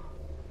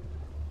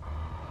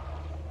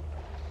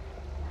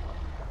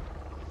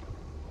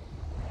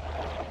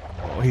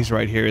 Oh, he's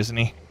right here, isn't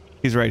he?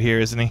 He's right here,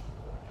 isn't he?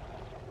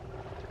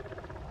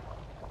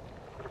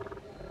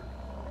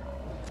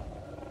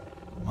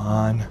 Come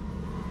on.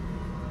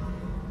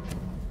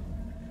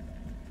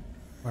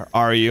 Where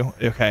are you?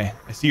 Okay,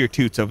 I see your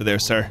toots over there,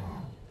 sir.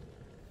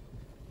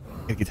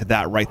 Gotta get to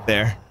that right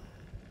there.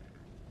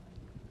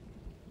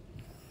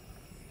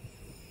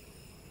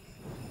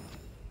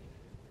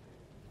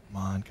 Come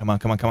on, come on,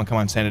 come on, come on, come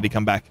on, Sanity,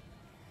 come back.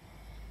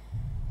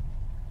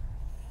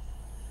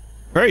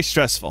 Very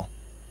stressful.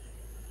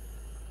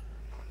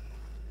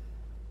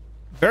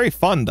 Very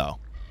fun, though.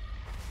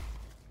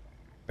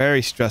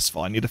 Very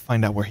stressful. I need to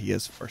find out where he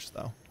is first,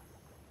 though.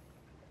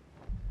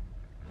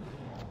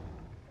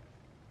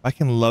 If I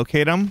can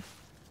locate him.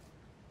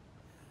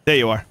 There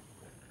you are.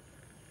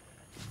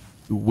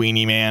 You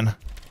weenie man.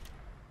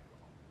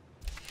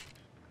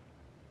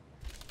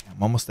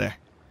 I'm almost there.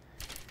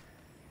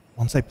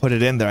 Once I put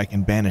it in there, I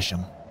can banish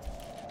him.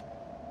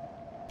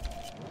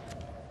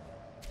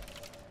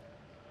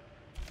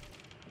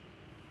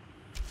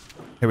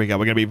 Here we go.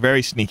 We're going to be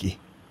very sneaky.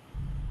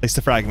 Place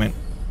the fragment.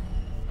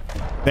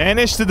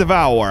 Banish the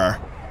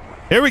Devourer.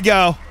 Here we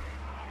go.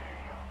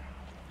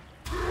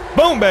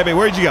 Boom, baby.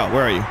 Where'd you go?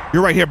 Where are you?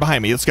 You're right here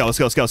behind me. Let's go. Let's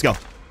go. Let's go. Let's go.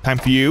 Time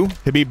for you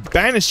to be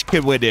banished.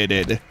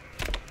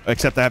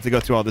 Except I have to go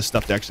through all this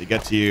stuff to actually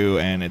get to you,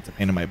 and it's a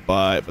pain in my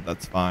butt, but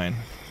that's fine.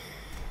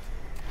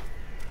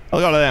 I'll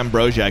go to the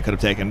ambrosia I could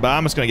have taken, but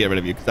I'm just going to get rid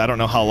of you because I don't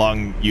know how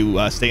long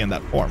you stay in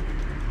that form.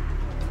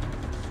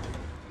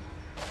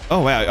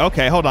 Oh, wow.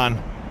 Okay, hold on.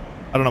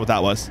 I don't know what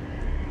that was.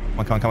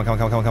 Come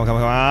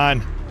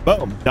on.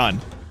 Boom. Done.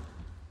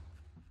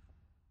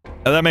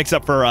 That makes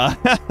up for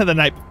the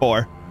night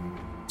before.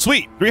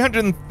 Sweet.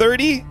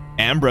 330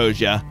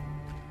 ambrosia.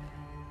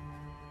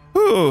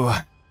 Whew.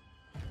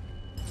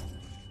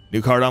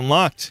 New card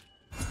unlocked.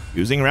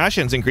 Using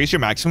rations, increase your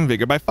maximum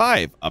vigor by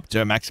 5, up to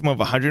a maximum of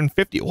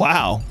 150.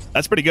 Wow,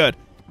 that's pretty good.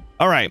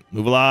 All right,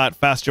 move a lot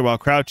faster while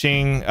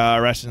crouching.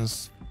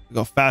 Rations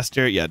go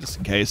faster, yeah, just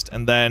in case.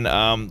 And then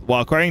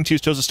while acquiring,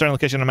 choose a starting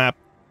location on the map.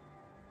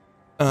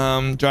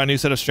 Draw a new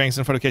set of strengths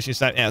and fortifications.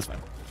 Yeah, that's fine.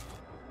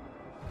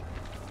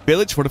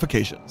 Village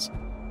fortifications.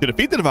 To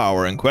defeat the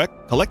Devourer and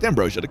collect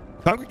ambrosia, the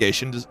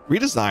congregation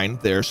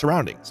redesigned their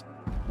surroundings.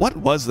 What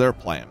was their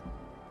plan?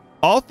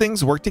 All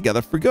things work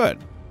together for good,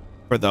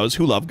 for those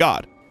who love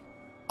God.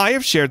 I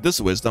have shared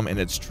this wisdom in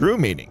its true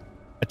meaning,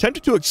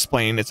 attempted to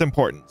explain its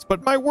importance,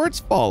 but my words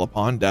fall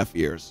upon deaf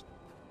ears.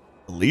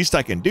 The least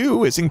I can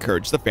do is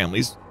encourage the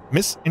family's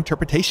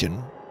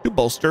misinterpretation to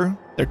bolster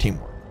their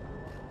teamwork.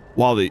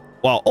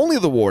 While only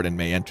the warden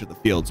may enter the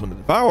fields when the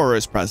Devourer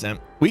is present,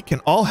 we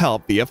can all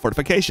help via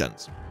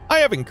fortifications. I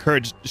have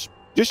encouraged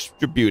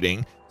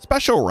distributing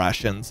special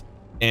rations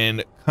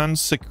in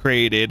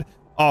consecrated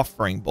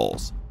offering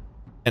bowls,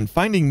 and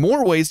finding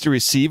more ways to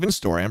receive and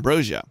store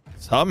ambrosia.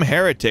 Some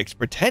heretics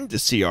pretend to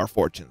see our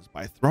fortunes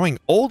by throwing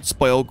old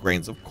spoiled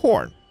grains of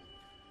corn.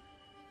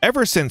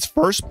 Ever since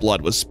first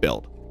blood was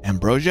spilled,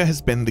 ambrosia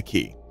has been the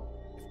key.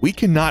 If we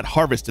cannot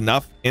harvest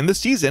enough in the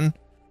season,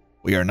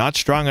 we are not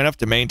strong enough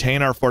to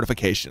maintain our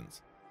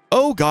fortifications.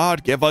 Oh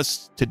God, give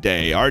us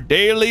today our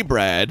daily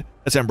bread.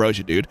 That's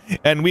ambrosia, dude.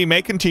 And we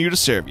may continue to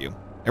serve you.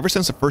 Ever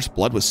since the first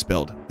blood was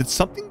spilled, did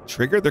something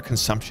trigger their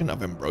consumption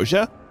of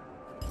ambrosia?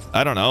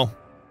 I don't know.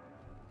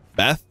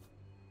 Beth?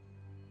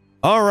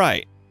 All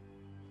right.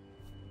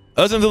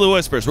 Listen to the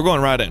whispers. We're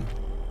going right in.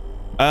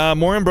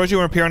 More ambrosia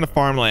will appear on the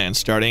farmland.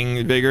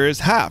 Starting vigor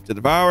is half. The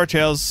Devourer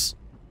trails...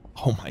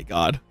 Oh my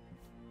God.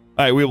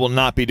 All right, we will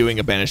not be doing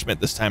a banishment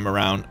this time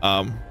around.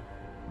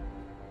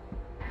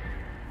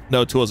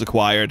 No tools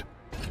acquired.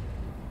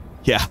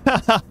 Yeah.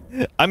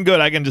 I'm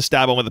good. I can just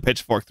stab him with a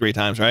pitchfork 3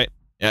 times, right?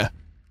 Yeah.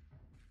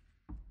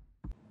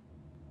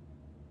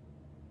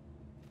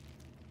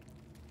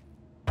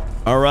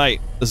 All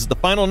right. This is the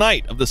final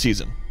night of the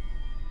season.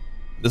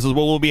 This is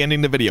what we'll be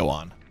ending the video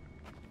on.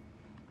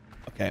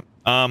 Okay.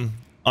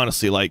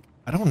 Honestly, like,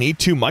 I don't need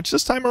too much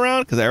this time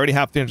around because I already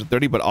have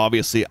 330, but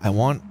obviously I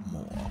want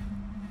more.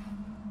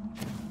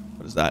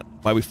 What is that?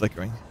 Why are we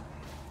flickering?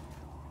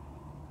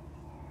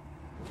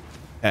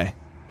 Okay.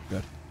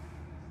 Good.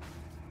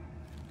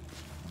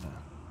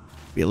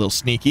 Be a little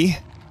sneaky.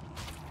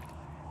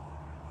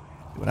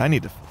 Do what I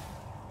need to.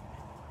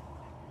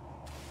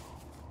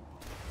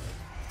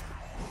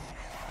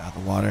 Out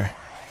of the water.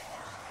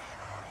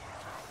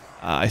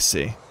 I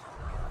see.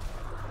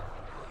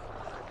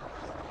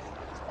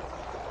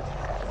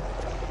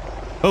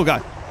 Oh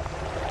God.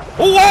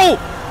 Oh, whoa!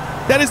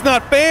 That is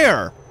not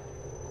fair.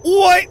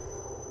 What?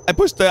 I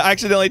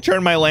accidentally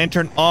turned my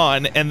lantern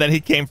on and then he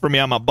came for me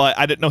on my butt.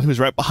 I didn't know he was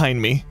right behind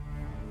me.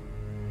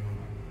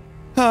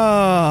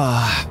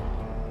 I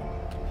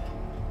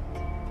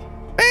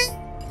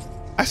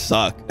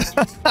suck.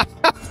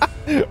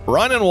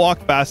 Run and walk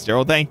faster.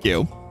 Oh, thank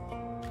you.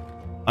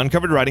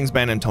 Uncovered writings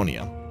by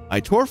Antonia. I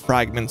tore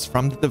fragments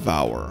from the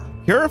Devourer,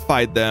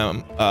 purified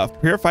them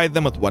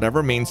with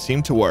whatever means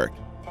seemed to work.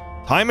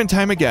 Time and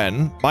time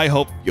again, my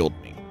hope fueled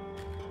me.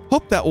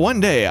 Hope that one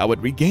day I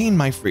would regain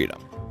my freedom,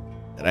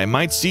 that I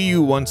might see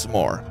you once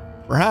more.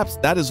 Perhaps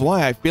that is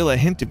why I feel a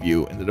hint of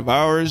you in the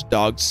Devourer's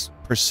dog's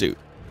pursuit.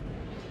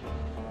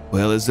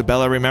 Will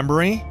Isabella remember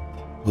me?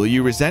 Will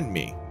you resent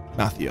me,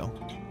 Matthew?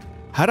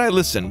 Had I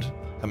listened,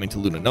 coming to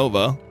Luna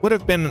Nova would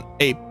have been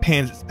a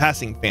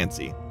passing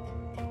fancy.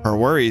 Her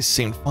worries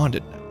seemed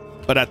fondant now,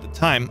 but at the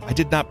time I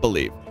did not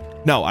believe.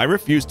 No, I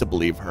refused to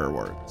believe her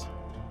words.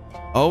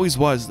 Always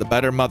was the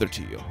better mother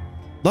to you.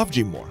 Loved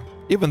you more,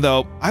 even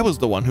though I was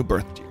the one who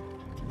birthed you.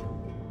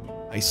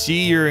 I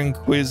see your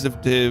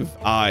inquisitive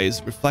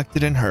eyes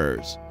reflected in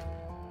hers.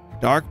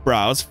 Dark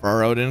brows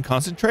furrowed in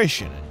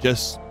concentration in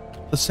just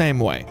the same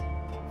way.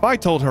 If I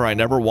told her I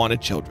never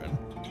wanted children,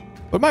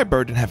 would my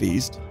burden have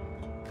eased?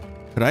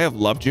 Could I have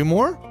loved you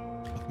more?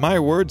 With my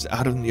words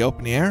out in the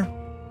open air?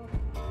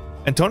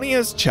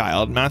 Antonia's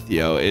child,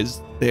 Matthew,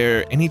 is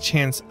there any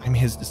chance I'm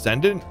his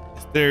descendant?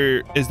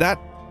 Is that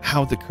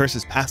how the curse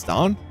is passed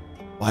on?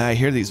 why I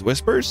hear these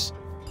whispers?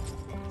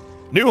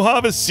 New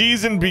harvest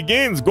season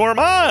begins.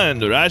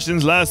 Gourmand.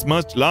 Rations last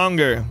much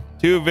longer.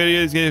 2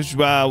 videos.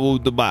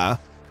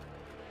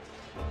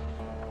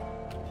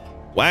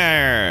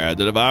 Where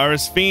the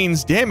virus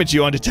fiends damage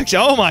you on detection.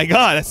 Oh my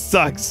god, that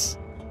sucks.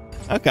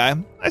 Okay,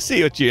 I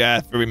see what you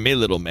have for me,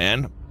 little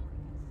man.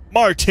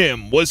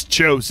 Martim was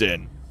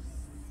chosen.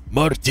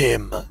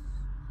 Martim.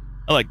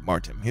 I like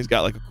Martim. He's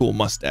got like a cool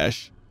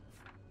mustache.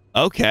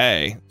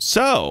 Okay,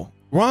 so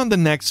we're on the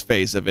next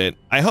phase of it.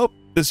 I hope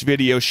this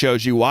video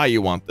shows you why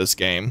you want this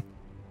game.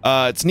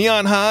 It's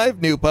Neon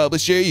Hive, new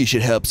publisher. You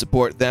should help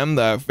support them.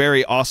 They're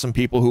very awesome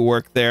people who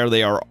work there.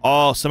 They are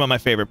all some of my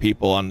favorite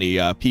people on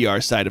the PR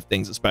side of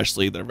things,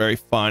 especially. They're very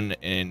fun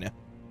and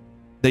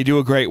they do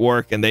a great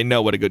work and they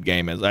know what a good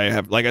game is.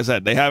 Like I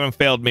said, they haven't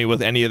failed me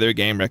with any of their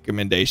game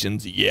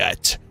recommendations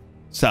yet.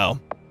 So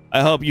I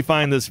hope you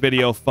find this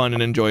video fun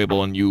and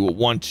enjoyable and you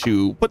want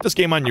to put this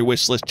game on your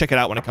wish list. Check it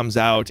out when it comes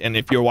out. And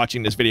if you're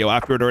watching this video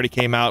after it already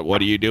came out,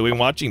 what are you doing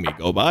watching me?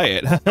 Go buy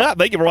it.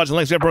 Thank you for watching.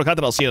 Thanks for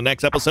content. I'll see you in the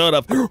next episode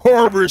of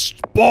Harvest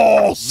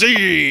Ball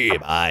Z.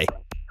 Bye.